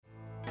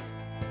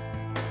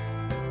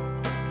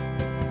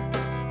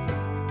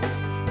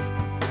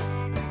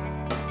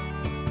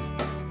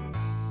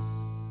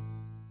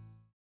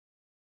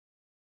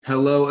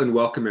Hello and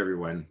welcome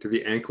everyone to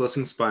the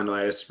Ankylosing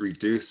Spondylitis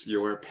Reduce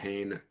Your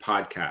Pain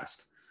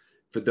podcast.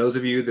 For those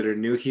of you that are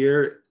new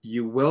here,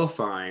 you will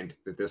find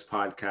that this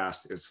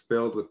podcast is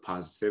filled with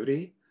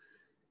positivity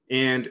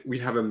and we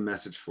have a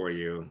message for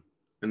you.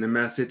 And the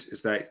message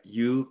is that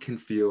you can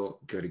feel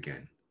good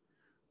again.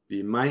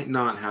 You might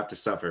not have to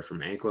suffer from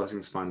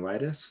ankylosing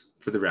spondylitis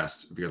for the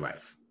rest of your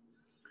life.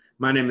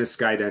 My name is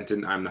Skye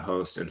Denton. I'm the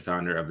host and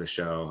founder of the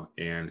show,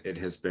 and it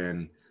has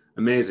been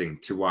amazing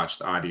to watch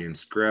the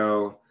audience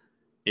grow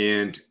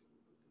and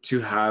to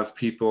have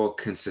people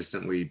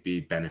consistently be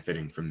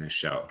benefiting from this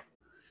show.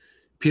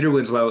 Peter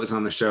Winslow is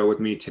on the show with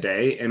me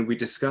today, and we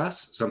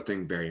discuss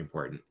something very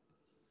important.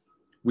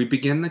 We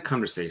begin the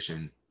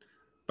conversation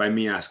by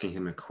me asking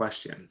him a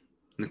question.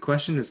 And the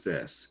question is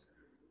this: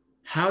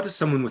 how does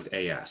someone with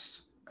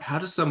AS, how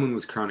does someone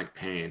with chronic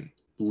pain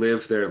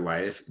live their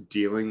life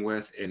dealing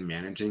with and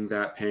managing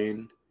that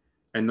pain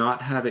and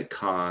not have it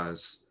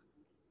cause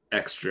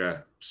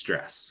extra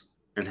stress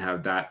and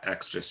have that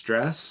extra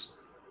stress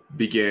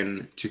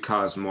begin to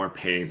cause more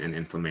pain and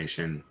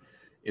inflammation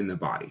in the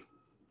body?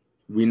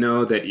 We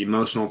know that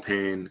emotional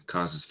pain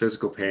causes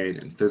physical pain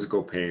and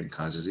physical pain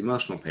causes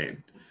emotional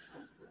pain.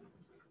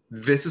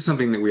 This is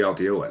something that we all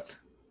deal with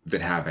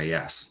that have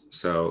AS.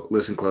 So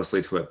listen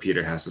closely to what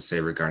Peter has to say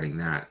regarding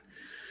that.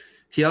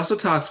 He also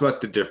talks about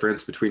the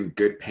difference between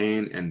good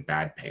pain and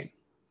bad pain,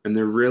 and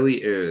there really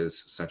is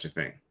such a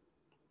thing.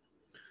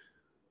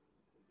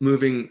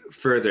 Moving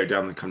further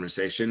down the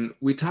conversation,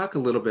 we talk a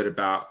little bit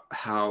about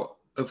how,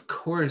 of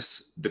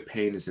course, the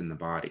pain is in the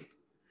body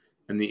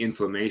and the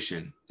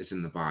inflammation is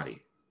in the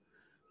body.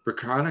 But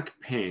chronic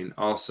pain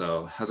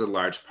also has a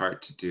large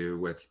part to do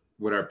with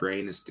what our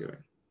brain is doing.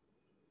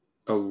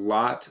 A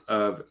lot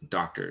of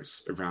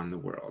doctors around the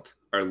world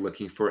are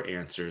looking for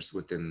answers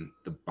within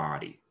the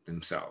body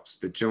themselves,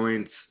 the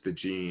joints, the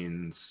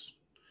genes,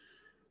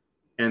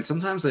 and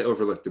sometimes they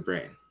overlook the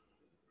brain.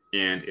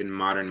 And in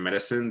modern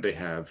medicine, they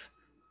have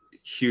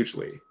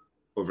hugely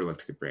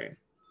overlooked the brain.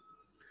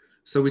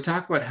 So we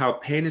talk about how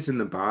pain is in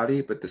the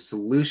body, but the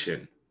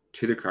solution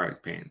to the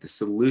chronic pain, the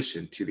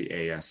solution to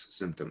the AS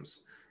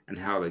symptoms and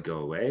how they go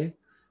away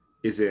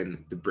is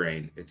in the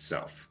brain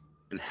itself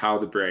and how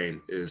the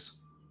brain is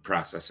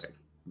processing,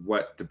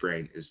 what the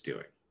brain is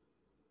doing.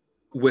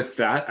 With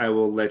that, I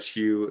will let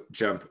you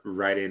jump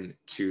right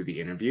into the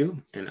interview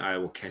and I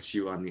will catch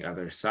you on the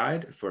other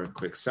side for a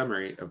quick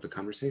summary of the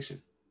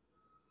conversation.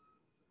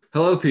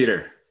 Hello,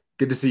 Peter.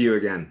 Good to see you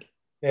again.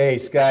 Hey,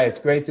 Skye, it's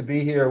great to be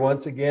here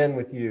once again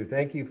with you.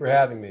 Thank you for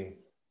having me.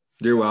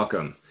 You're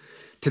welcome.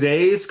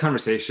 Today's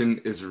conversation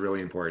is really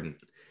important,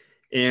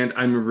 and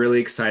I'm really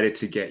excited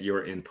to get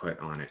your input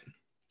on it.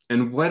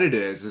 And what it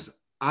is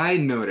I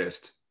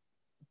noticed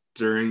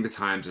during the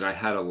times that I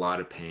had a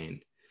lot of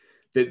pain,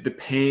 that the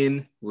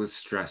pain was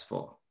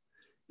stressful.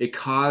 It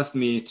caused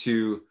me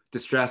to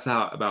stress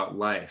out about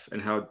life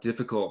and how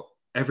difficult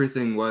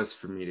everything was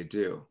for me to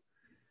do.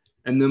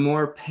 And the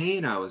more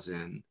pain I was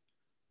in,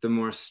 the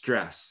more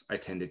stress I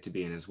tended to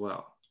be in as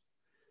well.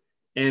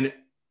 And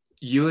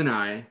you and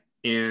I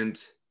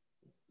and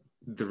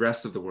the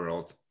rest of the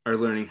world are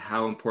learning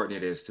how important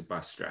it is to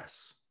bust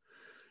stress.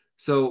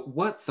 So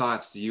what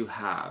thoughts do you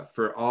have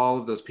for all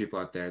of those people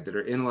out there that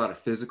are in a lot of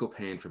physical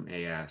pain from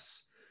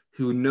AS,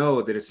 who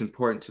know that it's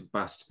important to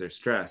bust their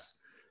stress,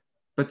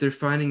 but they're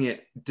finding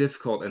it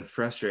difficult and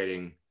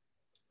frustrating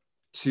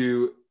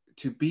to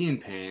be in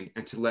pain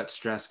and to let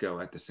stress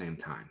go at the same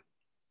time?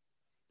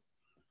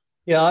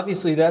 Yeah,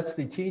 obviously that's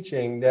the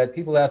teaching that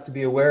people have to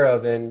be aware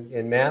of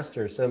and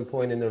master at some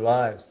point in their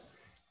lives,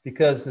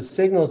 because the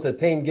signals that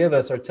pain give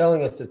us are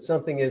telling us that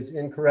something is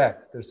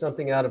incorrect. There's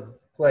something out of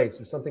place.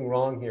 There's something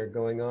wrong here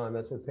going on.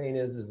 That's what pain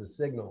is a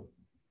signal.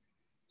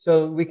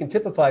 So we can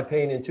typify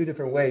pain in two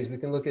different ways. We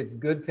can look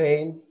at good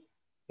pain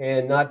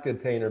and not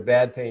good pain, or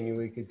bad pain,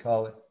 we could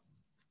call it.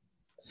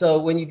 So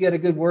when you get a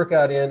good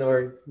workout in,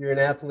 or you're an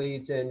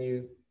athlete and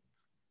you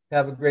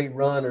have a great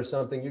run or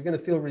something, you're going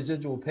to feel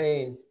residual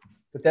pain,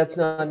 but that's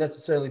not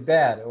necessarily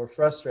bad or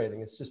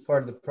frustrating. It's just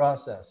part of the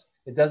process.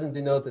 It doesn't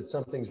denote that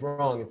something's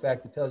wrong. In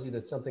fact, it tells you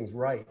that something's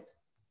right.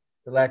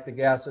 The lactic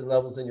acid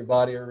levels in your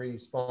body are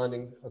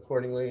responding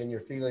accordingly, and you're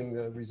feeling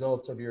the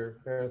results of your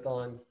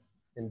marathon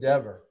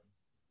endeavor.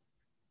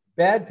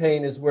 Bad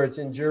pain is where it's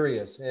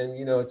injurious, and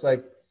it's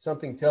like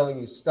something telling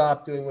you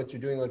stop doing what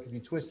you're doing. Like if you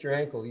twist your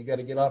ankle, you got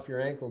to get off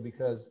your ankle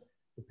because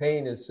the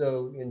pain is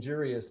so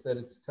injurious that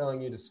it's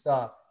telling you to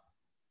stop.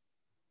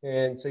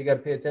 And so you got to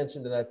pay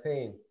attention to that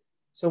pain.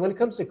 So when it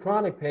comes to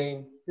chronic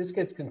pain, this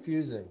gets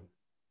confusing.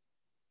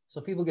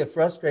 So people get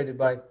frustrated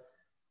by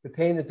the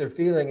pain that they're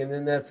feeling, and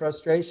then that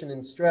frustration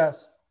and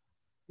stress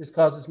just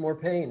causes more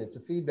pain. It's a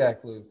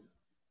feedback loop.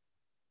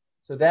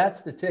 So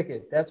that's the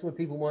ticket. That's what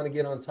people want to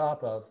get on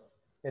top of.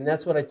 And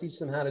that's what I teach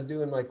them how to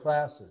do in my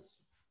classes.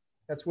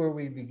 That's where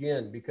we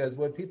begin, because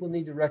what people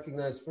need to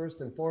recognize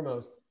first and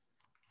foremost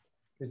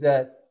is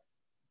that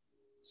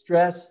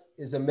stress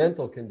is a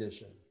mental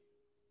condition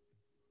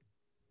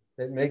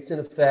that makes an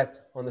effect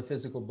on the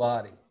physical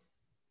body.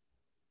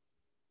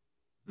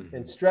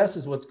 And stress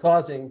is what's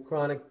causing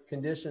chronic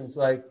conditions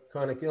like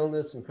chronic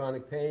illness and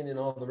chronic pain and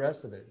all the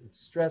rest of it. It's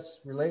stress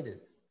related.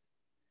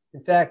 In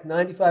fact,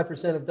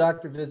 95% of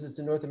doctor visits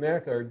in North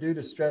America are due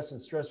to stress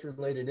and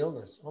stress-related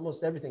illness.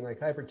 Almost everything like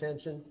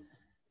hypertension,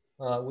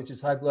 which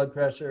is high blood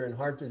pressure, and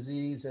heart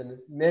disease, and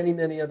many,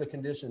 many other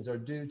conditions are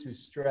due to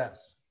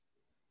stress.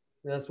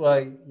 And that's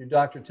why your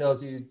doctor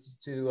tells you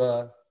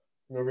to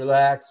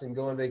relax and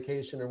go on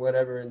vacation or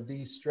whatever and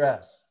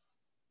de-stress,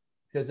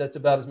 because that's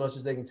about as much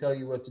as they can tell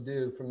you what to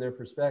do from their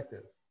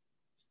perspective.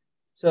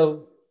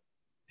 So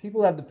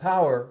people have the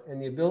power and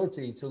the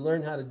ability to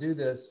learn how to do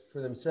this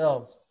for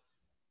themselves.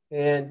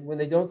 And when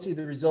they don't see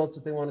the results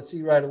that they want to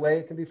see right away,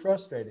 it can be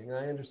frustrating.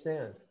 I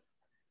understand.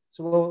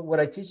 So what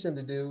I teach them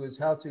to do is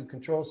how to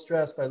control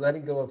stress by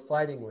letting go of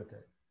fighting with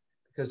it,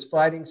 because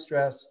fighting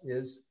stress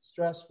is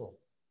stressful.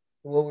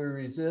 And what we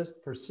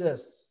resist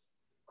persists.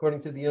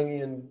 According to the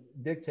Jungian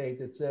dictate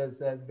that says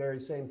that very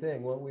same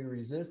thing. What we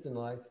resist in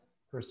life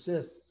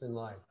persists in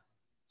life.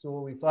 So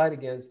what we fight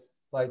against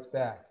fights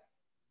back.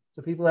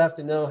 So people have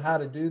to know how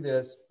to do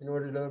this in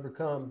order to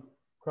overcome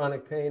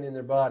chronic pain in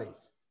their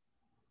bodies.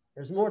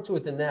 There's more to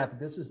it than that, but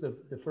this is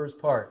the first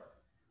part.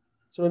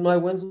 So in my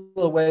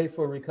Winslow Way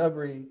for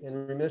Recovery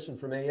and Remission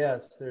from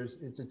AS,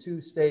 it's a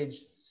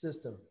two-stage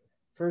system.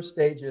 First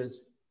stage is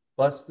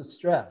bust the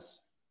stress,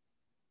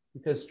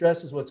 because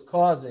stress is what's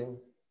causing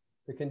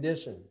the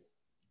condition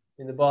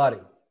in the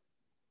body.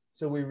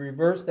 So we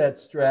reverse that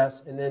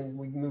stress, and then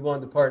we move on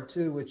to part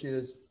two, which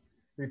is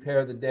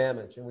repair the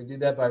damage. And we do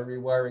that by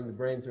rewiring the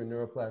brain through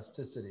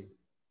neuroplasticity,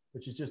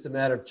 which is just a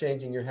matter of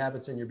changing your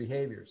habits and your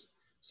behaviors.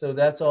 So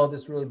that's all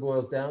this really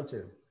boils down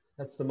to.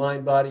 That's the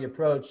mind-body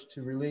approach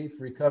to relief,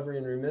 recovery,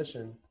 and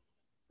remission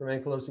from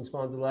ankylosing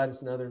spondylitis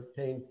and other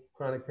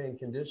chronic pain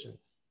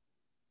conditions.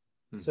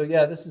 So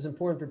yeah, this is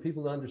important for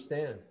people to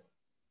understand.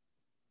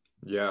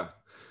 Yeah.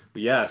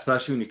 But yeah,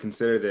 especially when you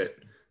consider that,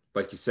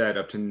 like you said,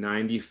 up to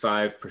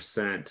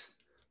 95%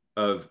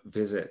 of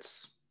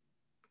visits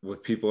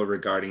with people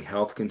regarding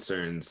health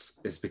concerns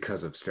is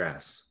because of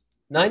stress.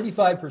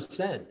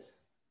 95%.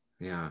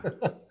 Yeah.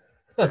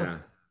 Yeah.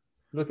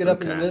 Look it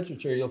up in the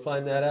literature, you'll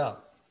find that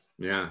out.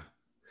 Yeah.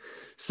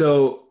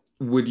 So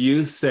would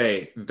you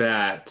say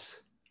that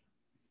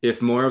if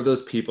more of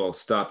those people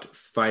stopped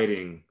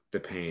fighting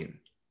the pain,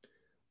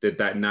 that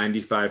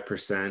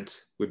 95%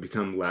 would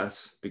become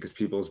less because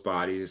people's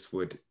bodies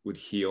would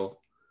heal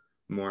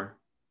more?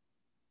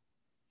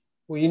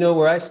 Well, you know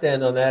where I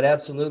stand on that.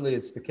 Absolutely.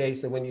 It's the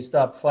case that when you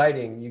stop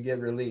fighting, you get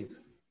relief.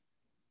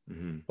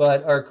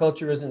 But our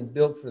culture isn't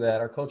built for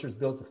that. Our culture is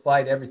built to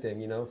fight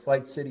everything,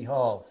 fight City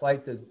Hall,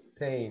 fight the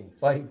pain,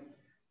 fight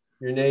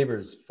your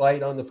neighbors,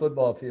 fight on the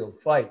football field,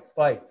 fight.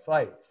 So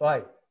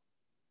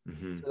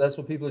that's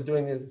what people are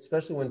doing,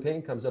 especially when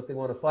pain comes up, they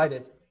want to fight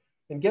it.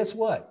 And guess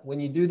what? When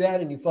you do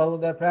that and you follow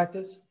that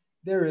practice,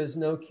 there is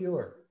no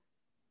cure.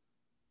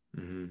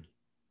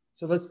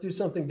 So let's do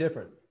something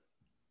different.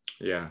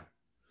 Yeah.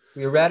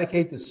 We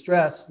eradicate the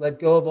stress, let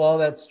go of all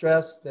that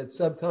stress, that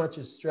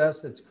subconscious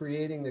stress that's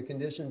creating the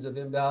conditions of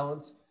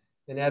imbalance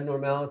and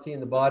abnormality in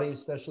the body,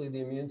 especially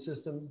the immune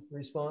system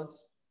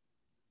response.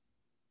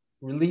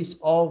 Release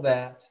all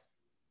that,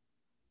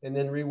 and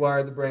then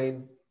rewire the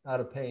brain out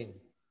of pain.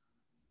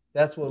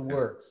 That's what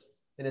works.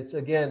 And it's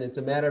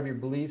a matter of your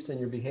beliefs and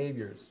your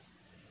behaviors.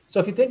 So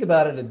if you think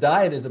about it, a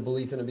diet is a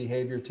belief and a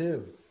behavior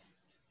too.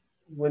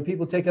 When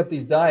people take up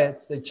these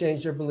diets, they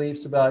change their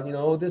beliefs about,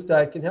 this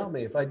diet can help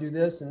me. If I do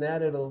this and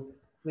that, it'll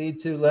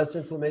lead to less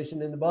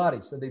inflammation in the body.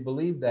 So they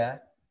believe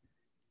that.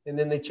 And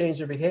then they change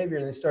their behavior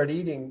and they start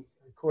eating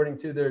according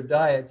to their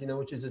diet,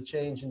 which is a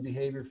change in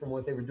behavior from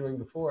what they were doing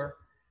before.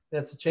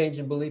 That's a change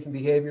in belief and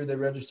behavior that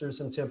registers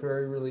some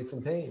temporary relief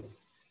from pain.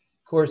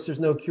 Of course, there's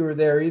no cure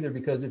there either,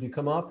 because if you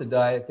come off the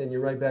diet, then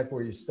you're right back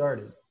where you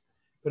started.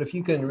 But if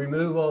you can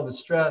remove all the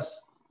stress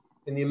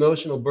and the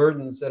emotional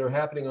burdens that are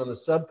happening on the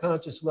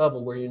subconscious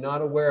level where you're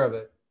not aware of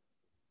it,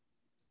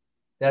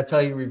 that's how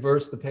you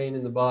reverse the pain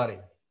in the body.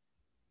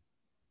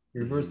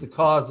 You reverse the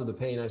cause of the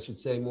pain, I should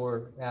say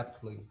more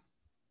aptly.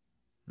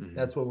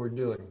 That's what we're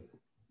doing.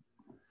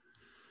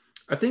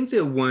 I think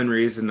that one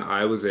reason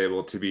I was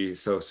able to be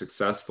so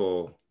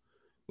successful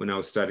when I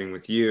was studying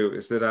with you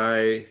is that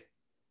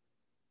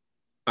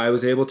I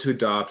was able to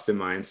adopt the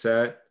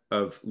mindset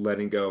of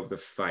letting go of the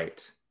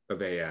fight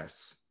of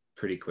AS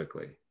pretty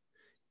quickly.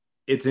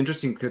 It's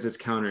interesting because it's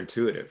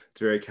counterintuitive.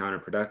 It's very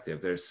counterproductive.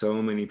 There's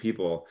so many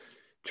people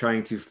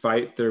trying to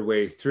fight their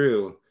way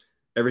through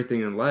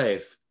everything in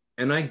life.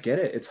 And I get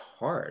it. It's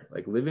hard.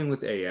 Like living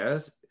with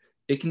AS,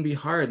 it can be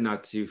hard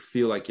not to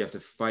feel like you have to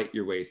fight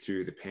your way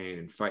through the pain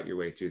and fight your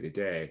way through the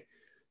day,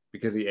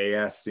 because the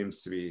AS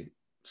seems to be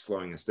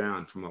slowing us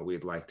down from what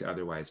we'd like to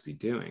otherwise be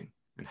doing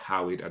and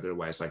how we'd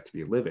otherwise like to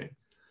be living.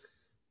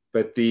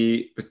 But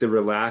the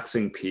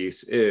relaxing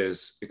piece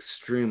is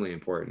extremely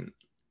important.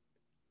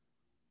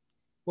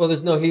 Well,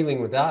 there's no healing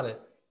without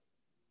it.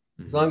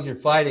 As long as you're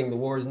fighting, the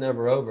war is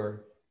never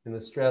over and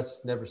the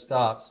stress never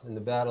stops and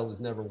the battle is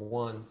never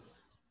won.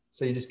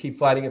 So you just keep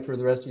fighting it for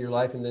the rest of your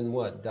life and then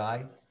what?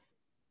 Die?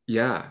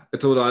 Yeah,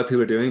 it's what a lot of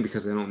people are doing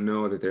because they don't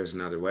know that there's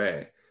another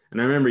way.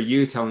 And I remember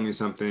you telling me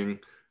something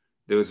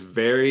that was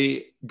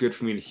very good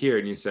for me to hear.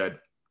 And you said,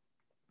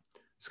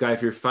 Sky,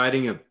 if you're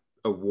fighting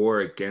a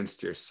war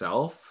against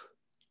yourself,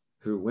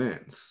 who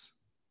wins?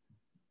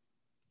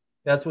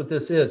 That's what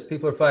this is.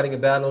 People are fighting a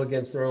battle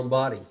against their own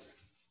bodies.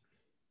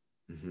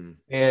 Mm-hmm.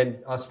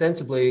 And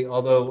ostensibly,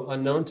 although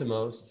unknown to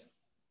most,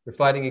 they're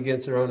fighting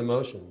against their own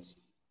emotions.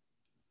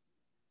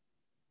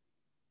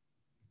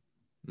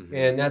 Mm-hmm.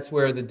 And that's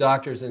where the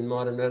doctors in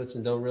modern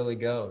medicine don't really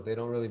go. They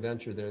don't really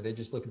venture there. They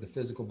just look at the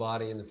physical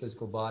body and the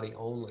physical body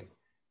only.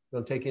 They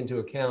don't take into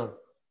account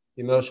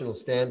the emotional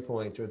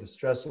standpoint or the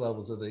stress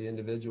levels of the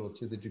individual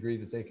to the degree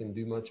that they can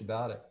do much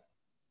about it.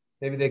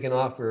 Maybe they can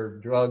offer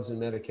drugs and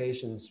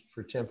medications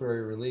for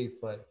temporary relief,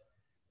 but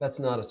that's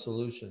not a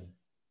solution.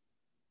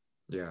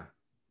 Yeah.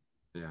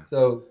 Yeah.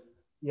 So,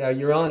 yeah,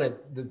 you're on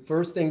it. The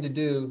first thing to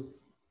do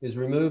is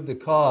remove the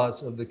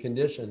cause of the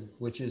condition,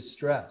 which is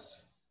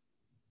stress.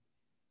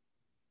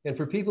 And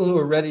for people who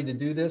are ready to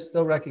do this,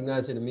 they'll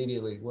recognize it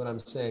immediately, what I'm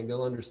saying.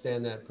 They'll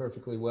understand that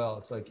perfectly well.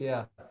 It's like,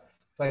 yeah,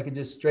 if I could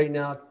just straighten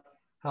out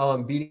how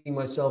I'm beating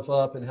myself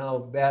up and how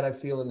bad I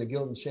feel and the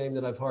guilt and shame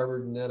that I've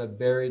harbored and that I've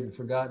buried and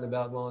forgotten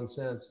about long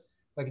since,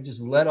 if I could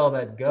just let all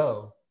that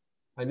go,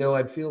 I know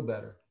I'd feel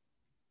better.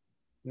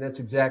 And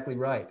that's exactly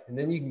right. And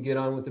then you can get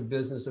on with the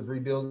business of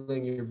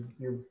rebuilding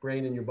your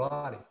brain and your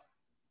body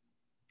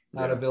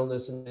out of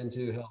illness and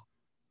into health.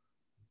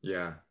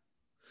 Yeah.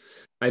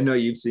 I know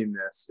you've seen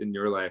this in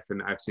your life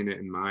and I've seen it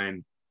in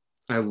mine.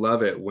 I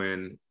love it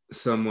when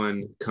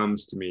someone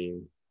comes to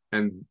me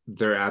and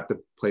they're at the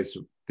place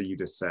that you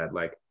just said,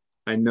 like,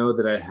 I know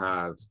that I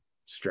have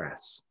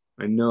stress.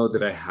 I know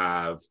that I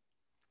have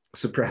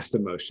suppressed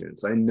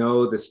emotions. I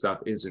know this stuff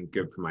isn't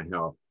good for my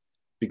health,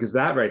 because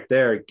that right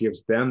there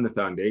gives them the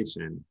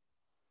foundation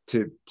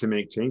to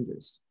make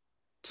changes,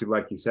 to,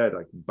 like you said,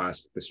 like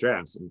bust the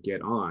stress and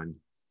get on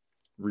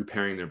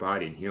repairing their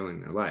body and healing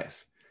their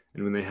life.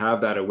 And when they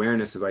have that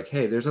awareness of like,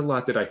 hey, there's a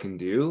lot that I can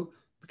do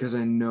because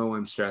I know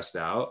I'm stressed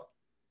out,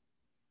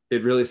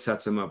 it really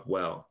sets them up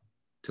well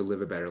to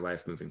live a better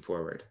life moving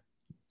forward.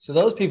 So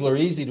those people are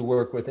easy to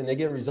work with and they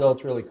get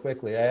results really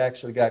quickly. I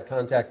actually got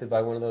contacted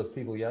by one of those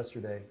people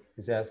yesterday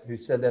who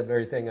said that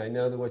very thing. I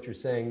know that what you're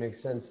saying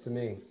makes sense to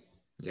me.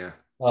 Yeah.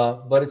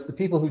 But it's the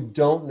people who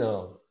don't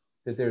know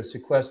that they're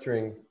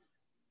sequestering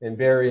and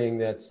burying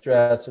that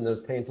stress and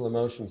those painful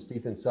emotions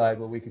deep inside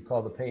what we could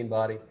call the pain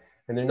body,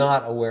 and they're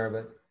not aware of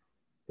it.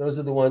 Those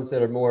are the ones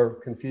that are more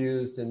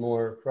confused and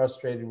more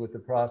frustrated with the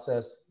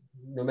process,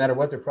 no matter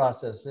what their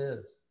process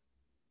is.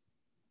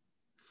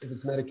 If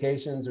it's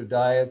medications or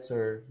diets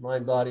or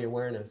mind-body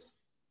awareness,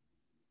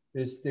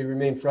 they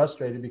remain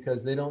frustrated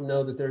because they don't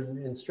know that they're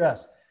in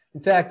stress.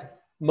 In fact,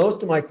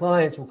 most of my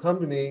clients will come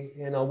to me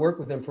and I'll work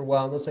with them for a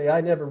while and they'll say,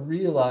 I never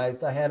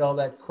realized I had all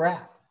that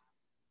crap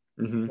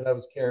that I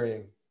was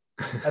carrying.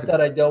 I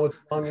thought I dealt with it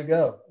long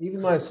ago. Even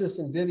my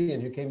assistant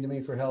Vivian, who came to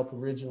me for help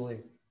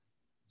originally,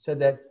 said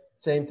that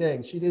same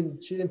thing. She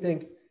didn't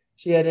think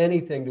she had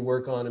anything to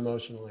work on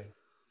emotionally.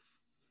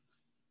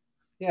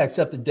 Yeah,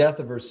 except the death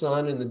of her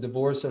son and the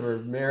divorce of her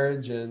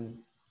marriage and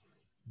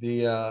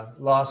the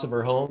loss of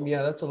her home.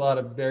 Yeah, that's a lot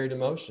of buried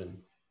emotion.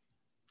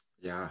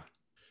 Yeah.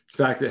 In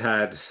fact, it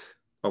had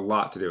a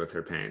lot to do with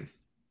her pain.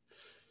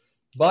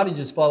 Body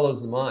just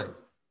follows the mind.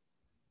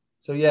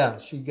 So yeah,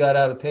 she got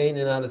out of pain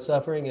and out of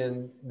suffering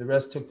and the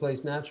rest took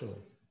place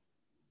naturally.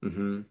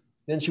 Mm-hmm.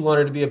 Then she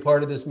wanted to be a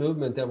part of this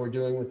movement that we're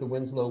doing with the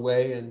Winslow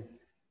Way and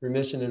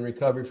remission and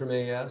recovery from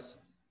AS.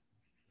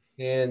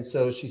 And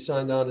so she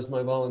signed on as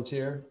my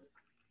volunteer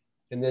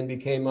and then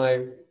became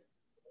my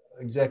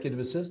executive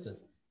assistant.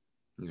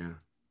 Yeah.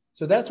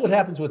 So that's what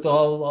happens with a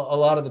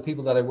lot of the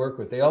people that I work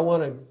with. They all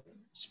want to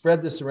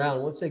spread this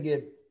around. Once they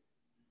get,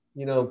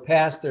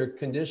 past their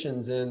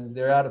conditions and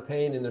they're out of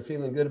pain and they're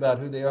feeling good about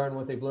who they are and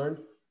what they've learned,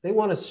 they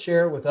want to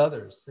share with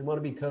others. They want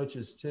to be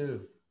coaches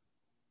too.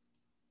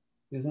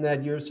 Isn't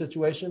that your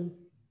situation?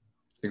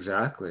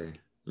 Exactly.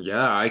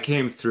 Yeah. I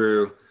came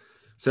through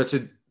such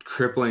a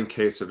crippling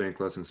case of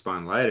ankylosing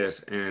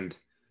spondylitis and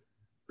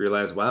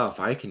realized, wow,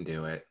 if I can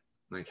do it,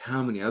 like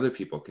how many other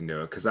people can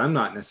do it? Because I'm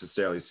not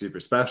necessarily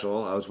super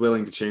special. I was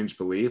willing to change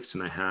beliefs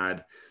and I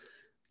had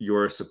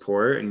your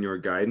support and your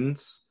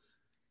guidance,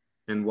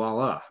 and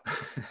voila.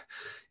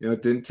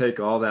 It didn't take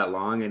all that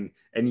long.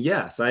 And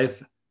yes,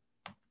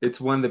 it's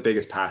one of the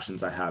biggest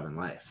passions I have in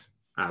life.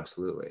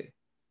 Absolutely.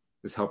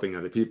 Is helping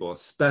other people,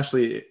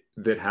 especially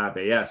that have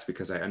AS,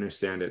 because I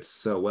understand it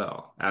so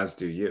well, as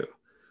do you.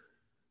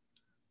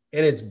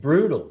 And it's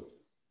brutal.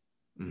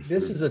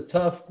 This is a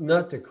tough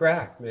nut to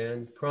crack,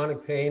 man.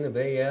 Chronic pain of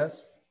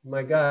AS.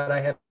 My God, I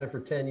had it for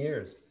 10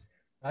 years.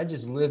 I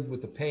just lived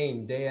with the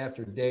pain day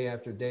after day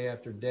after day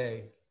after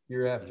day,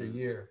 year after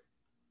year.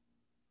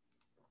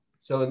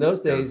 So in those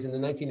days, in the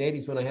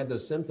 1980s, when I had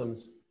those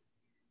symptoms,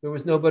 there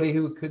was nobody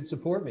who could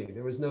support me.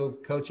 There was no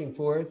coaching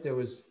for it. There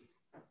was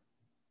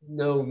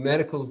no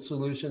medical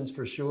solutions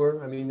for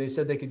sure. I mean, they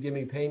said they could give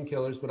me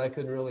painkillers, but I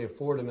couldn't really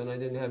afford them, and I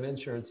didn't have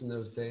insurance in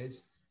those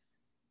days.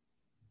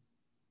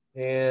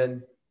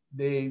 And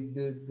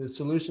the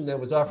solution that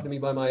was offered to me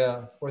by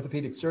my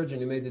orthopedic surgeon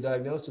who made the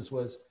diagnosis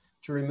was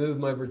to remove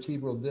my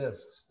vertebral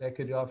discs. That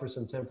could offer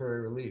some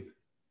temporary relief.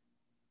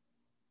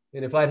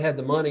 And if I'd had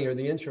the money or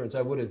the insurance,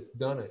 I would have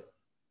done it.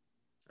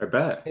 I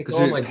bet. Take Because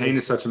all my pain is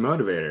discs such a out.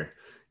 motivator.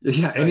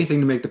 Yeah, Right.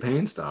 anything to make the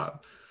pain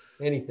stop.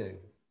 Anything.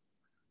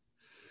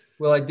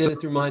 Well, I did So,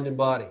 it through mind and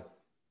body.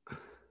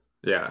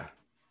 yeah.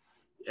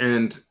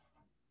 And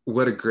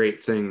what a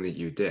great thing that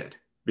you did.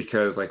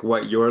 Because like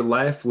what your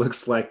life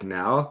looks like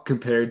now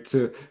compared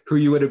to who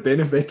you would have been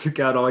if they took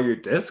out all your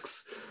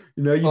discs.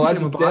 You know, you Oh, I'd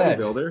became be a dead.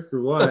 bodybuilder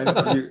for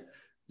one.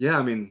 Yeah,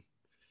 I mean,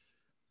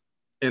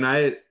 and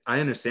I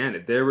understand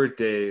it. There were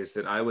days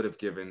that I would have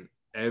given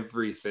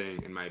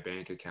everything in my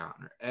bank account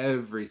or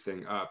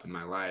everything up in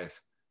my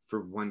life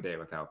for one day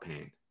without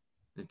pain.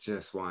 I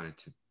just wanted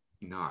to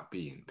not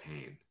be in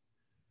pain.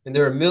 And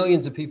there are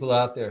millions of people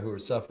out there who are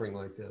suffering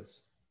like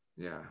this,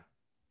 Yeah.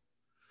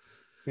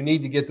 who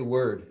need to get the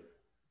word.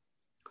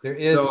 There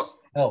So is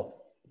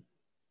help.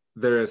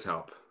 there is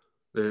help.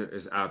 There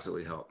is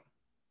absolutely help.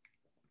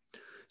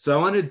 So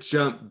I want to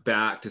jump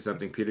back to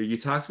something, Peter. You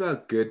talked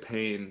about good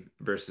pain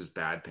versus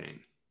bad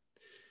pain.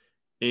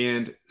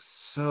 And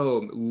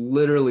so,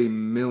 literally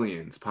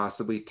millions,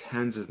 possibly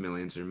tens of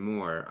millions or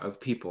more of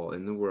people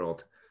in the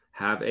world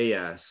have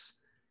AS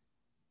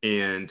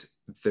and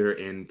they're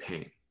in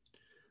pain.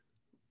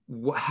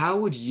 How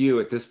would you,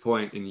 at this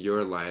point in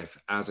your life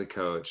as a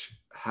coach,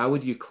 how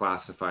would you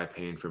classify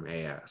pain from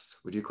AS?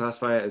 Would you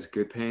classify it as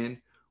good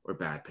pain or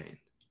bad pain?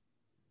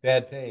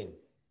 Bad pain.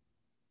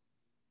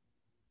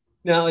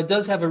 Now, it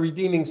does have a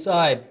redeeming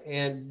side,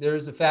 and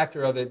there's a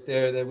factor of it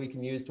there that we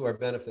can use to our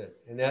benefit.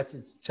 And that's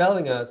it's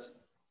telling us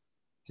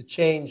to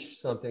change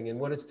something. And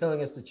what it's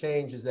telling us to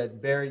change is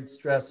that buried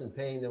stress and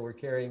pain that we're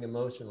carrying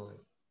emotionally.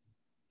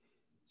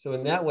 So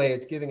in that way,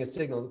 it's giving a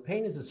signal.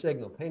 Pain is a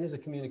signal. Pain is a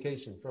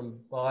communication from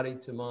body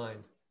to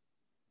mind.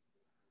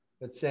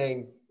 That's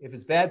saying, if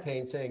it's bad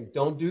pain, saying,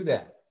 don't do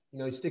that. You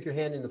know, you stick your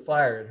hand in the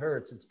fire, it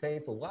hurts, it's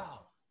painful.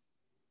 Wow,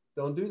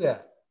 don't do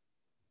that.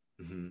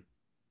 Mm-hmm.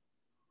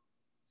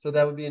 So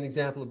that would be an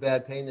example of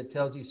bad pain that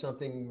tells you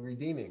something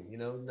redeeming, you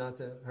know, not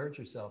to hurt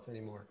yourself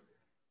anymore.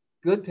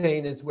 Good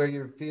pain is where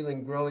you're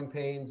feeling growing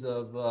pains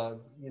of,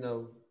 you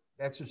know,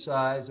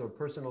 exercise or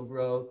personal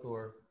growth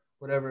or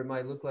whatever it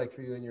might look like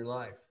for you in your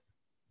life.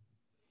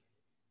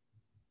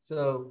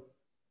 So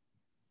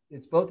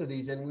it's both of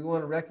these, and we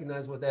want to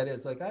recognize what that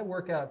is. Like I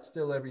work out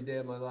still every day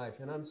of my life,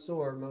 and I'm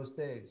sore most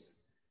days.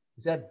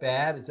 Is that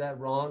bad? Is that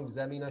wrong? Does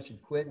that mean I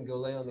should quit and go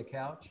lay on the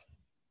couch?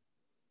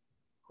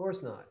 Of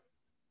course not.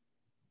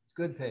 It's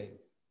good pain.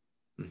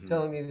 It's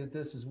telling me that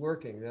this is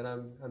working, that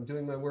I'm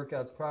doing my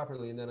workouts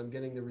properly, and that I'm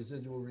getting the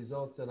residual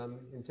results that I'm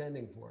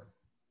intending for.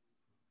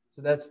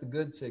 So that's the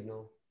good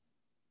signal,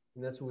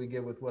 and that's what we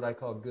get with what I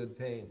call good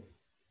pain.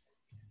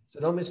 So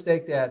don't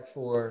mistake that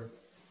for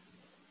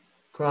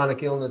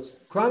chronic illness.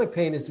 Chronic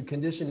pain is a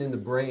condition in the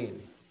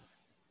brain,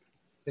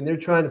 and they're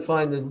trying to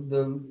find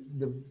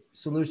the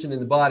solution in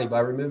the body by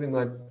removing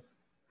my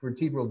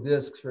vertebral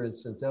discs, for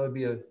instance. That would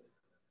be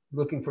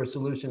looking for a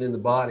solution in the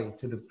body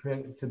to the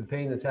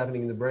pain that's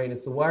happening in the brain.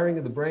 It's the wiring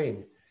of the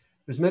brain.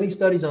 There's many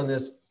studies on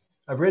this.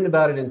 I've written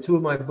about it in two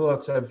of my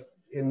books.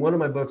 In one of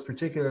my books,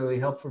 particularly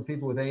Help for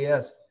People with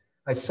AS,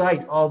 I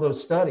cite all those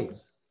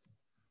studies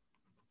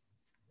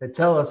that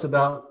tell us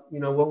about, you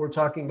know, what we're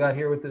talking about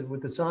here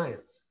with the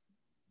science.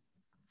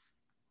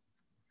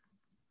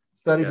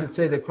 Studies that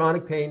say that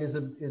chronic pain is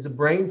a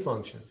brain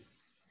function.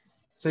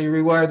 So you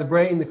rewire the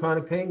brain, the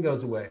chronic pain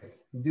goes away.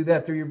 You do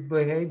that through your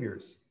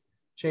behaviors,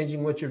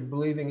 changing what you're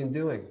believing and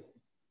doing.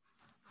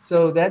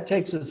 So that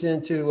takes us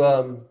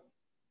into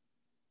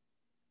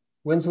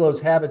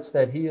Winslow's Habits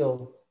That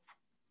Heal,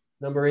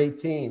 number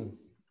 18,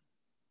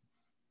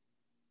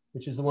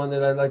 which is the one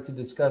that I'd like to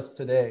discuss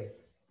today.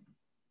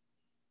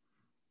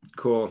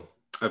 Cool.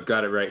 I've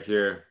got it right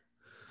here.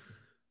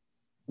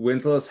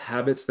 Winslow's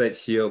Habits That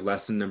Heal,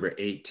 lesson number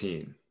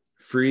 18.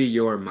 Free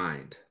your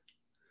mind.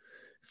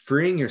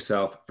 Freeing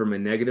yourself from a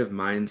negative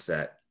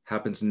mindset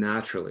happens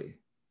naturally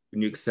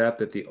when you accept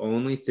that the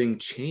only thing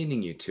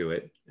chaining you to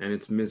it and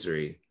its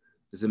misery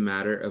is a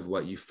matter of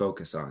what you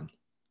focus on.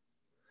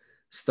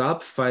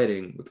 Stop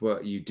fighting with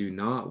what you do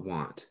not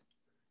want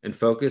and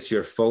focus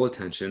your full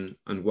attention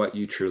on what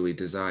you truly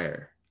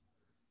desire.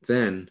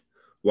 Then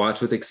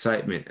watch with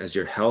excitement as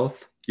your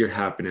health, your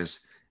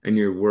happiness, and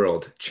your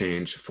world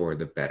change for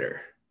the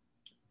better.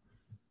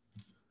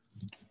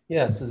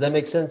 Yes, does that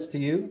make sense to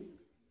you?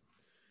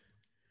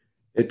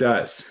 It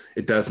does.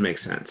 It does make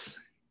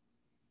sense.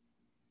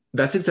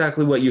 That's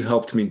exactly what you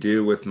helped me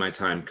do with my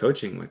time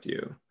coaching with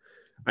you.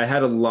 I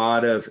had a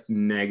lot of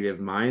negative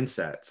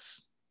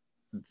mindsets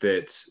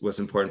that was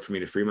important for me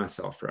to free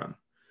myself from.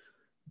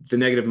 The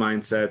negative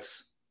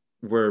mindsets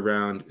were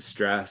around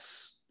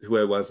stress, who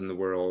I was in the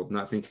world,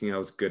 not thinking I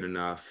was good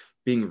enough,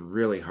 being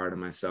really hard on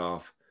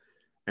myself.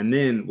 And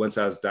then once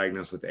I was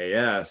diagnosed with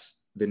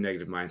AS, the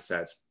negative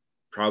mindsets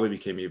probably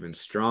became even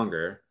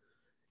stronger.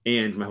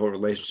 And my whole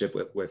relationship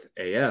with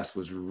AS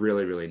was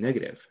really, really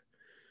negative.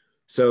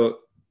 So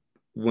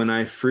when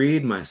I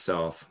freed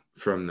myself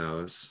from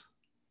those,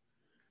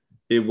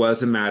 it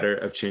was a matter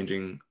of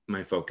changing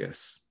my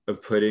focus,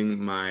 of putting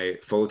my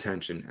full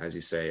attention, as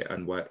you say,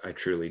 on what I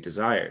truly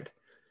desired.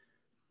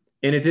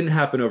 And it didn't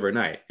happen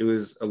overnight. It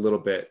was a little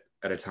bit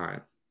at a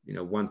time,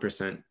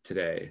 1%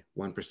 today,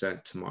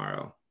 1%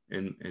 tomorrow,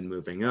 and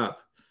moving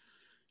up.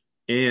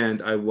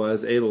 And I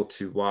was able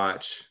to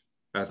watch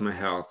as my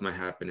health, my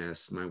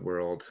happiness, my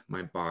world,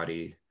 my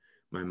body,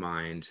 my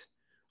mind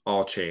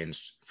all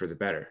changed for the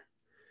better.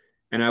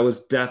 And I was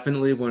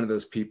definitely one of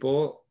those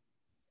people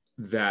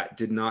that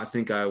did not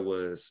think I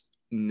was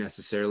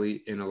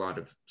necessarily in a lot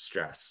of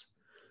stress.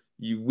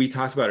 We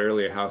talked about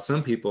earlier how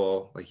some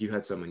people, like you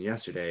had someone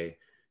yesterday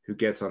who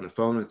gets on the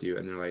phone with you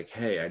and they're like,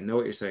 hey, I know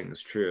what you're saying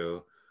is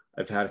true.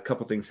 I've had a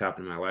couple things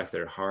happen in my life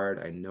that are hard.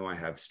 I know I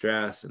have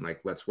stress, and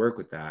like, let's work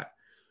with that.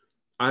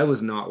 I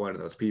was not one of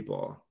those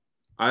people.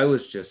 I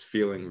was just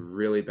feeling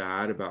really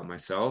bad about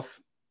myself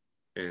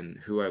and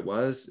who I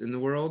was in the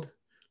world.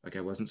 Like,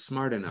 I wasn't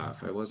smart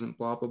enough. I wasn't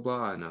blah, blah,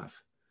 blah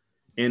enough.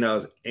 And I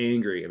was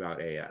angry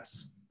about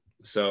AS.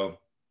 So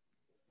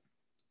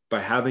by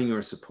having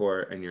your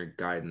support and your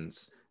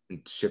guidance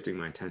and shifting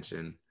my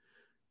attention,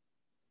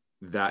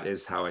 that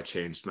is how I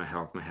changed my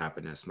health, my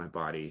happiness, my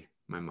body,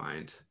 my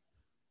mind,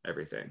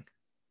 everything.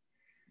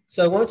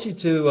 So I want you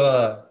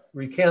to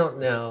recount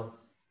now,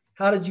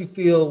 how did you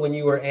feel when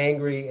you were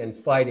angry and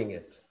fighting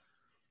it?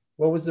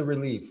 What was the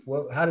relief?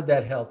 How did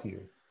that help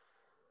you?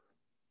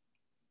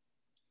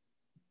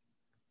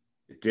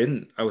 It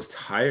didn't. I was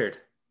tired.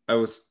 I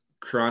was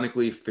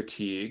chronically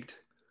fatigued.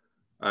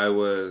 I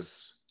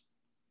was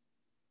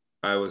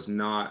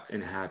not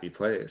in a happy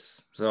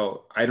place.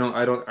 So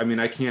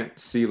I can't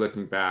see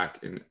looking back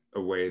in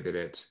a way that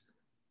it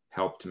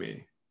helped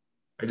me.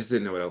 I just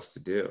didn't know what else to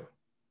do.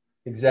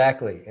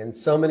 Exactly. And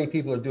so many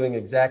people are doing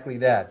exactly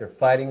that. They're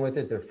fighting with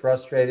it. They're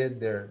frustrated.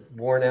 They're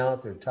worn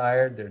out. They're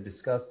tired. They're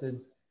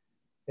disgusted.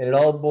 And it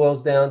all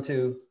boils down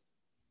to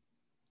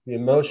the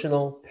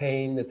emotional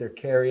pain that they're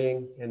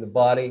carrying and the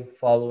body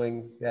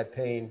following that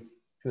pain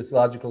to its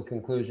logical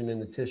conclusion in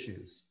the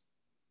tissues.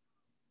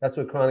 That's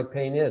what chronic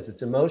pain is.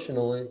 It's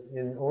emotional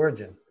in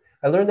origin.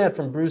 I learned that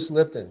from Bruce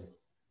Lipton,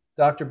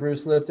 Dr.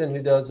 Bruce Lipton,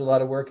 who does a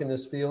lot of work in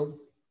this field.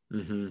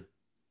 Mm-hmm.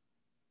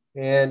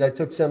 And I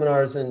took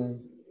seminars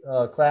and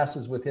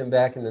classes with him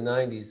back in the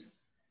 90s.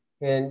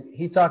 And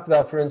he talked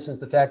about, for instance,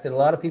 the fact that a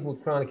lot of people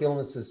with chronic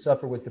illnesses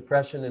suffer with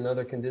depression and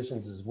other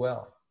conditions as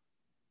well.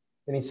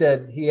 And he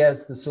said he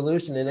has the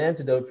solution and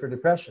antidote for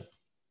depression.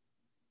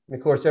 And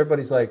of course,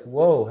 everybody's like,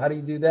 whoa, how do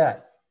you do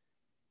that?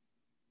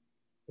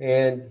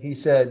 And he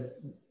said,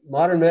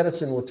 modern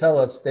medicine will tell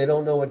us they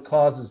don't know what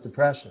causes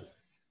depression,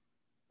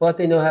 but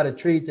they know how to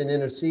treat and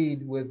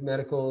intercede with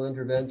medical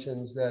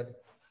interventions that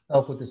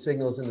help with the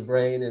signals in the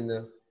brain and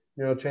the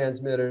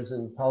neurotransmitters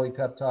and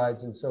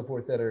polypeptides and so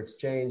forth that are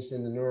exchanged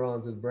in the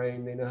neurons of the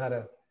brain. They know how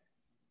to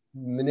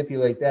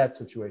manipulate that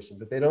situation,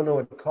 but they don't know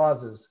what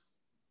causes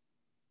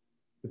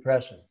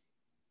depression.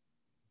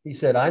 He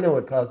said, I know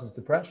what causes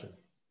depression.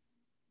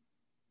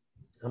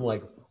 I'm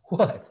like,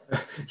 what?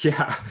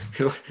 Yeah.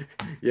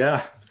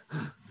 Yeah.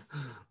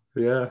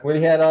 Yeah. When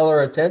he had all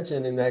our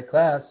attention in that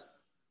class,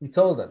 he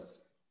told us,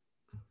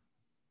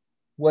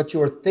 what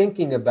you're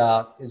thinking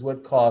about is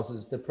what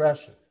causes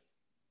depression.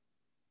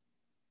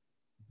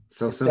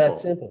 So it's simple. that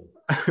simple.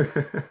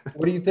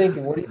 What are you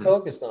thinking? What are you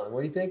focused on? What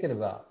are you thinking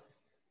about?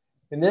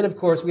 And then, of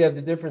course, we have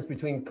the difference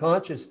between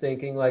conscious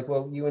thinking, like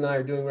what you and I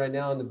are doing right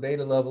now in the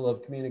beta level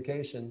of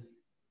communication,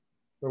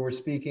 where we're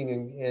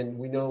speaking and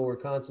we know we're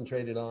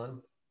concentrated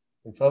on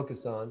and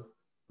focused on.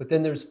 But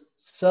then there's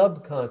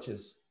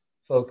subconscious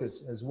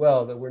focus as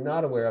well that we're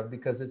not aware of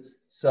because it's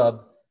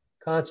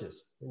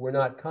subconscious. We're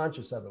not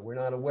conscious of it. We're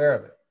not aware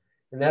of it.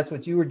 And that's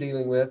what you were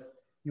dealing with.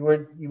 You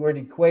weren't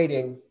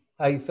equating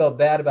how you felt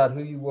bad about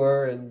who you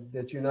were and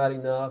that you're not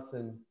enough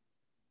and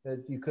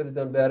that you could have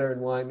done better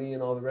and why me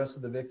and all the rest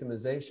of the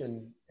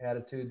victimization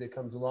attitude that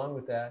comes along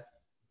with that.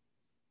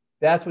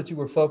 That's what you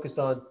were focused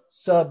on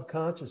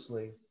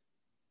subconsciously.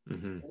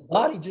 Mm-hmm. The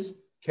body just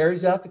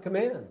carries out the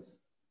commands.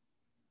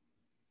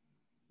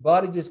 The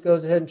body just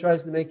goes ahead and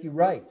tries to make you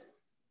right.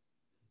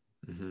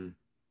 Mm-hmm. And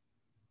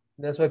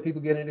that's why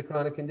people get into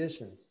chronic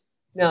conditions.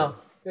 Now,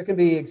 there can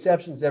be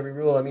exceptions to every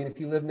rule. I mean, if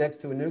you live next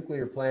to a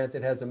nuclear plant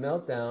that has a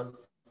meltdown,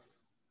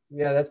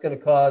 yeah, that's going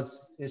to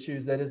cause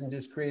issues that isn't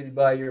just created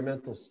by your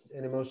mental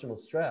and emotional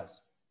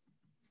stress.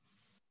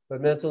 But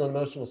mental and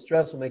emotional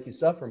stress will make you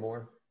suffer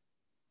more.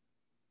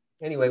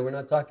 Anyway, we're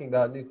not talking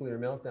about nuclear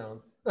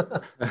meltdowns.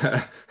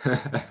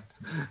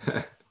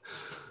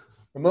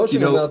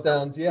 Emotional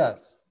meltdowns,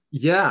 yes.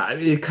 Yeah, I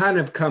mean, it kind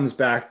of comes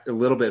back a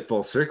little bit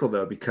full circle,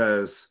 though,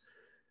 because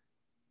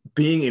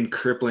being in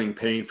crippling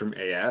pain from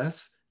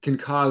AS can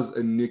cause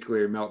a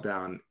nuclear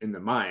meltdown in the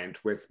mind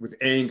with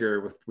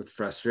anger, with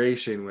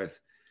frustration, with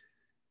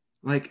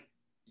like,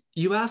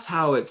 you asked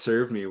how it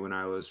served me when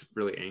I was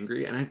really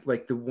angry. And I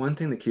like the one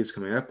thing that keeps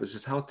coming up is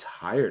just how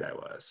tired I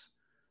was. I was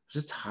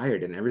just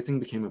tired and everything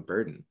became a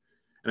burden.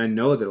 And I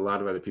know that a lot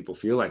of other people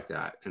feel like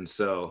that. And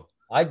so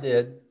I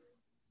did.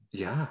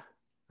 Yeah,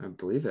 I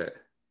believe it.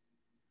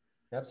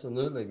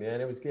 Absolutely, man.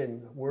 It was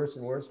getting worse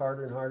and worse,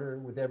 harder and harder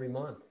with every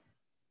month.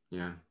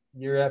 Yeah.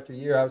 Year after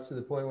year, I was to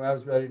the point where I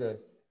was ready to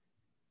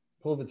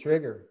pull the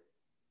trigger.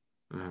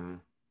 Uh-huh.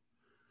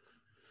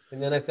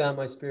 And then I found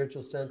my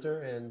spiritual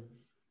center and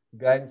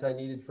guidance I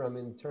needed from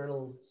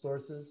internal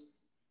sources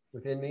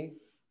within me,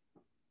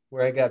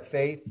 where I got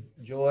faith,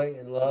 joy,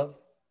 and love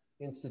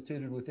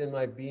instituted within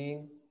my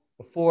being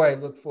before I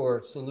looked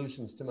for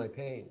solutions to my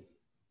pain.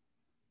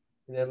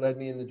 And that led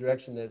me in the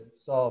direction that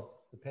solved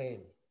the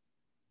pain.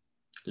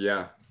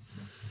 Yeah.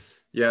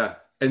 Yeah.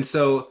 And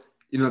so,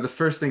 the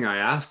first thing I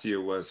asked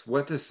you was,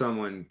 what does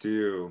someone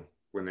do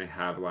when they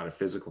have a lot of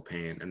physical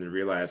pain and they're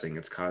realizing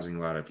it's causing a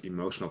lot of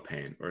emotional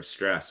pain or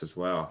stress as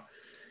well?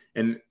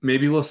 And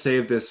maybe we'll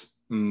save this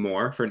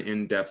more for an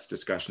in-depth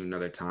discussion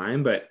another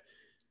time, but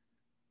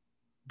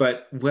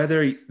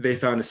whether they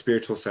found a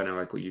spiritual center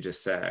like what you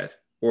just said,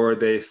 or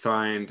they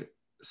find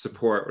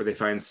support, or they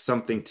find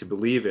something to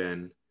believe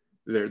in,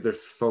 their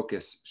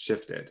focus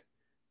shifted,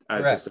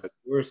 just Correct. as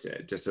yours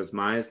did, just as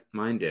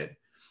mine did.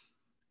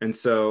 And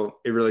so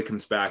it really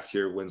comes back to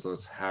your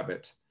Winslow's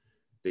habit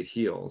that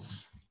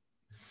heals,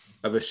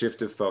 of a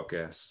shift of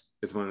focus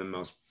is one of the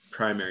most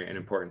primary and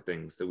important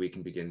things that we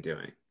can begin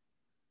doing.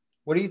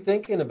 What are you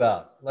thinking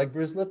about? Like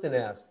Bruce Lipton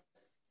asked,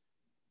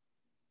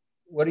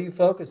 what are you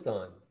focused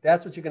on?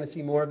 That's what you're going to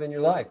see more of in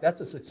your life. That's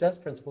a success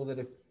principle that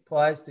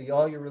applies to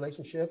all your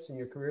relationships and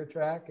your career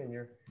track and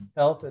your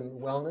health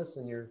and wellness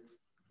and your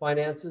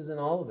finances and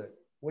all of it.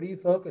 What are you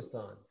focused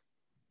on?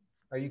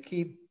 Are you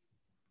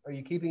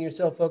keeping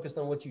yourself focused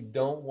on what you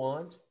don't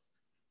want?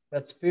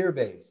 That's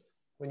fear-based.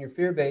 When you're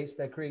fear-based,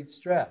 that creates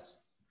stress.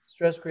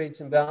 Stress creates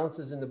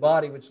imbalances in the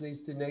body, which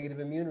leads to negative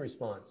immune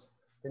response.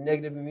 The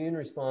negative immune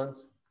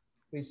response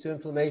leads to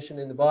inflammation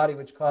in the body,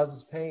 which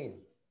causes pain.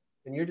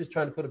 And you're just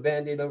trying to put a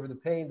Band-Aid over the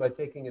pain by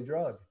taking a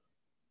drug.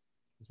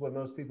 That's what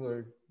most people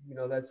are,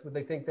 that's what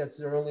they think that's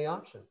their only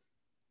option.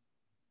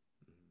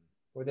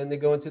 Or then they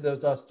go into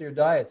those austere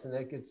diets, and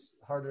that gets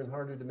harder and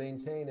harder to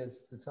maintain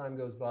as the time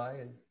goes by.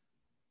 And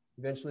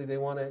eventually they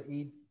want to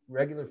eat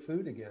regular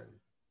food again.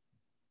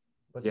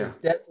 But they're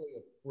deathly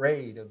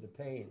afraid of the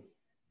pain.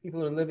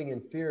 People are living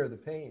in fear of the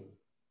pain.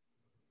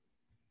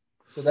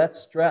 So that's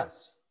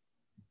stress.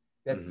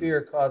 That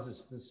fear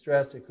causes the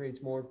stress. It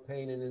creates more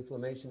pain and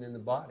inflammation in the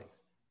body.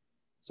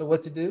 So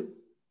what to do?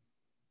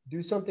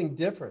 Do something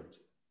different.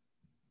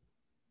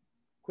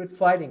 Quit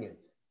fighting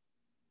it.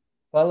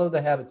 Follow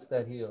the habits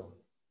that heal.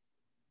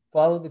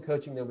 Follow the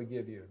coaching that we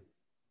give you.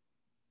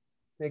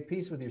 Make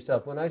peace with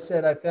yourself. When I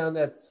said I found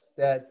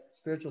that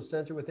spiritual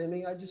center within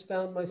me, I just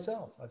found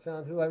myself. I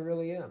found who I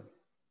really am.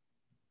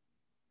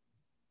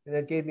 And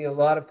that gave me a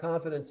lot of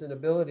confidence and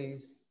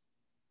abilities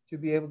to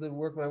be able to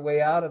work my way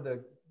out of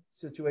the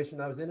situation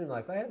I was in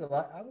life. I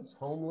was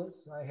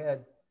homeless. I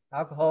had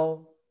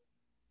alcohol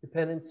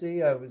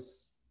dependency. I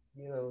was,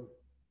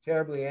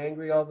 terribly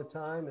angry all the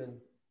time and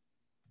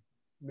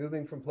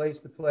moving from place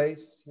to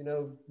place,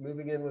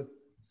 moving in with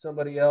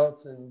somebody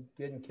else and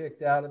getting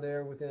kicked out of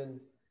there within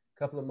a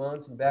couple of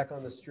months and back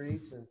on the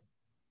streets. And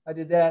I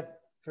did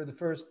that for the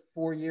first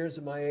 4 years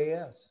of my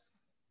AS,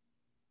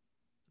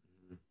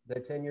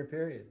 that 10-year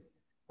period.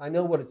 I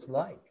know what it's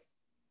like.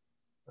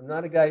 I'm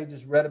not a guy who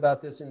just read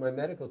about this in my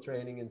medical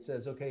training and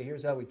says, okay,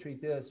 here's how we treat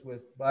this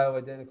with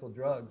bioidentical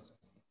drugs.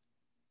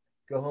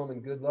 Go home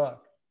and good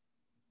luck.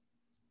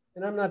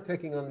 And I'm not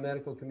picking on the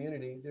medical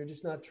community. They're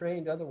just not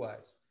trained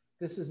otherwise.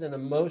 This is an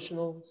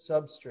emotional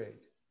substrate.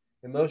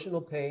 Emotional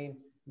pain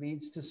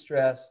leads to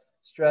stress.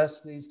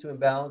 Stress leads to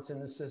imbalance in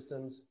the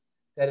systems.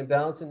 That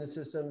imbalance in the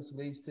systems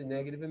leads to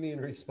negative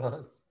immune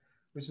response,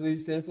 which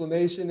leads to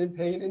inflammation and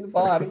pain in the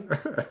body,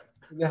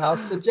 in the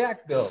house that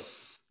Jack built.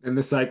 And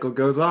the cycle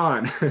goes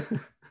on.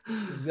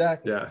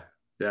 Exactly.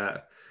 Yeah.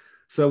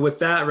 So with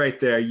that right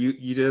there,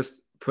 you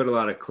just put a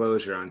lot of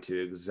closure onto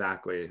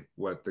exactly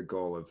what the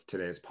goal of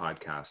today's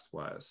podcast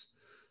was.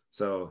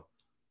 So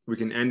we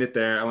can end it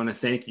there. I want to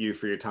thank you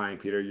for your time,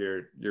 Peter.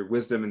 Your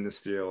wisdom in this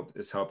field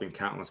is helping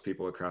countless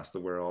people across the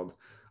world.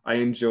 I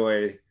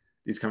enjoy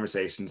these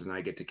conversations, and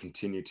I get to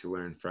continue to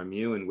learn from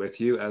you and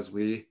with you as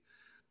we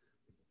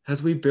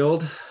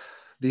build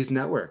these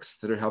networks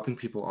that are helping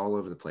people all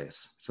over the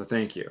place. So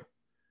thank you.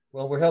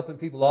 Well, we're helping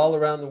people all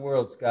around the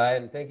world, Sky,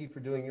 and thank you for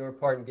doing your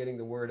part in getting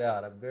the word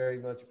out. I very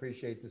much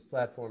appreciate this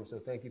platform, so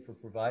thank you for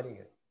providing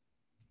it.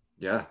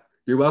 Yeah,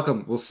 you're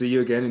welcome. We'll see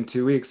you again in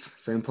 2 weeks,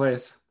 same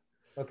place.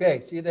 Okay,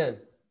 see you then.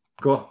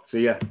 Cool,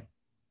 see ya.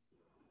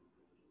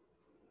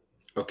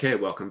 Okay,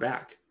 welcome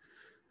back.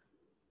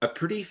 A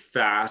pretty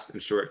fast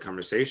and short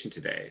conversation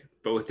today,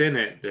 but within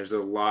it, there's a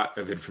lot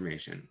of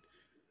information.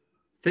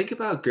 Think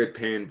about good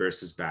pain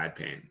versus bad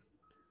pain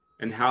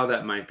and how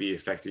that might be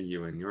affecting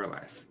you in your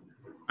life.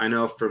 I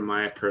know from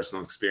my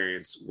personal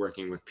experience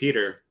working with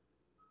Peter,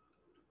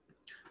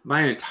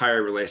 my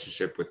entire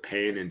relationship with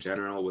pain in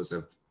general was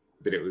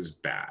that it was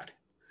bad.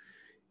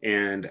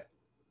 And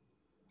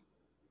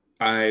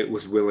I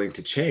was willing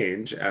to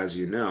change, as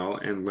you know,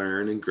 and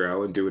learn and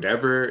grow and do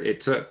whatever it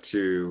took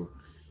to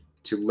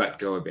let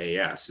go of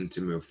AS and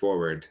to move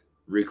forward,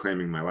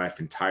 reclaiming my life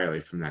entirely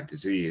from that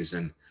disease.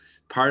 And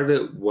part of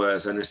it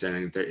was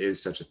understanding that there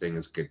is such a thing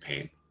as good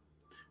pain.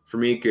 For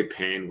me, good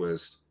pain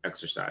was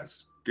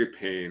exercise. Good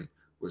pain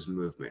was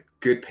movement.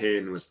 Good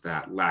pain was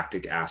that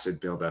lactic acid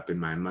buildup in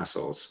my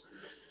muscles.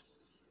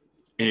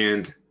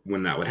 And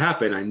when that would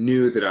happen, I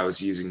knew that I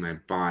was using my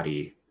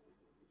body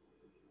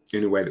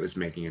in a way that was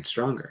making it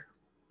stronger.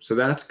 So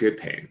that's good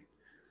pain.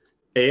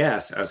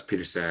 AS, as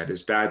Peter said,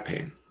 is bad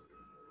pain,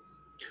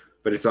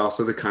 but it's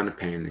also the kind of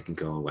pain that can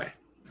go away.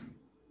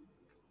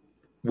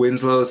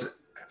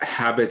 Winslow's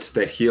Habits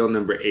That Heal,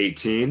 number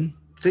 18.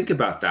 Think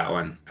about that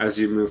one as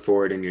you move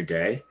forward in your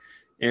day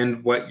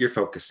and what you're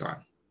focused on.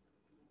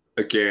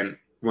 Again,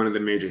 one of the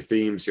major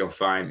themes you'll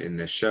find in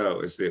this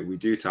show is that we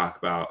do talk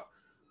about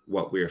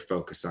what we are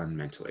focused on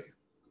mentally.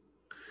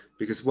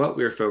 Because what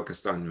we're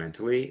focused on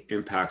mentally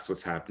impacts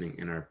what's happening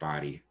in our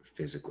body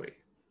physically.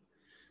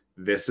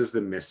 This is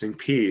the missing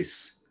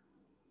piece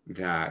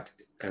that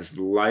has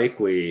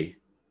likely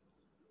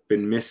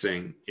been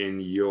missing in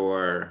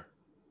your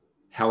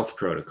health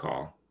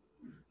protocol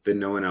that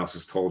no one else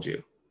has told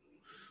you.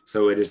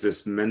 So it is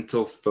this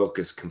mental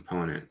focus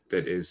component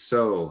that is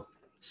so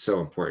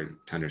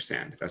important to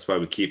understand. That's why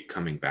we keep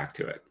coming back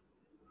to it.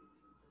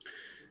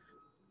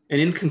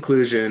 And in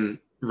conclusion,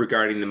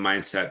 regarding the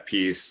mindset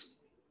piece,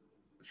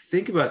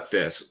 think about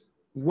this.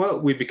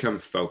 What we become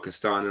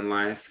focused on in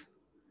life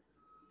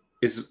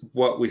is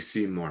what we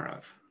see more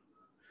of.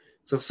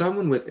 So if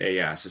someone with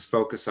AS is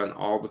focused on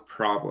all the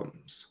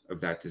problems of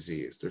that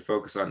disease, they're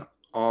focused on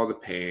all the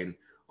pain,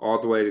 all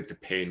the way that the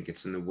pain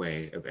gets in the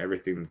way of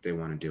everything that they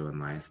want to do in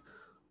life,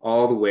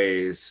 all the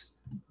ways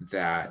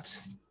that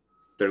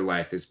their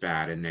life is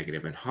bad and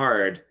negative and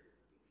hard,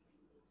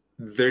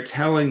 they're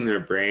telling their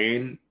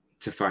brain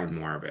to find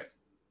more of it.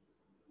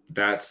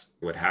 That's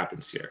what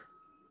happens here.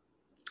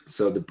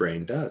 So the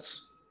brain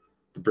does.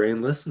 The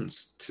brain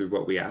listens to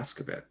what we ask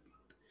of it.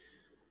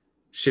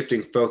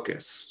 Shifting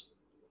focus,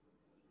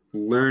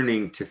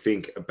 learning to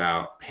think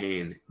about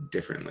pain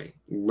differently,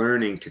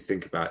 learning to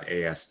think about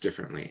AS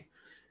differently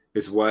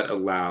is what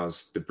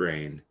allows the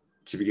brain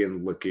to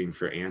begin looking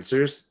for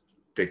answers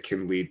that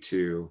can lead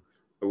to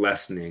a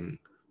lessening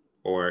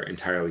or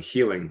entirely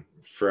healing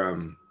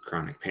from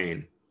chronic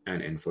pain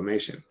and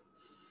inflammation.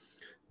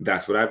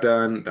 That's what I've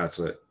done. That's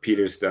what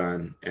Peter's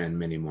done, and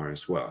many more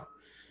as well.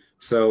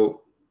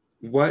 So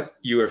what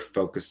you are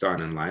focused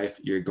on in life,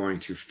 you're going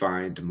to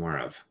find more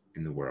of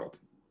in the world.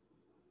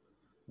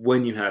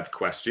 When you have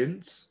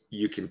questions,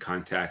 you can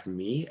contact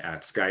me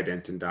at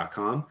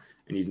skydenton.com,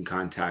 and you can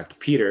contact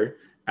Peter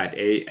at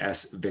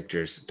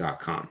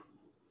asvictors.com.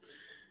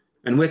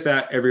 And with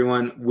that,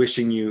 everyone,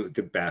 wishing you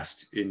the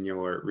best in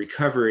your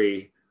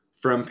recovery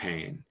from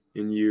pain,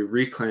 in you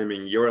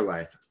reclaiming your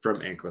life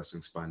from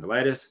ankylosing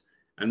spondylitis,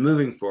 and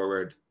moving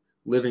forward,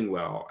 living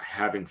well,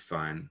 having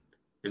fun,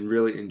 and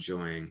really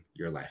enjoying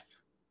your life.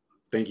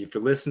 Thank you for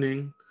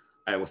listening.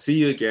 I will see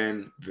you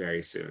again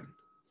very soon.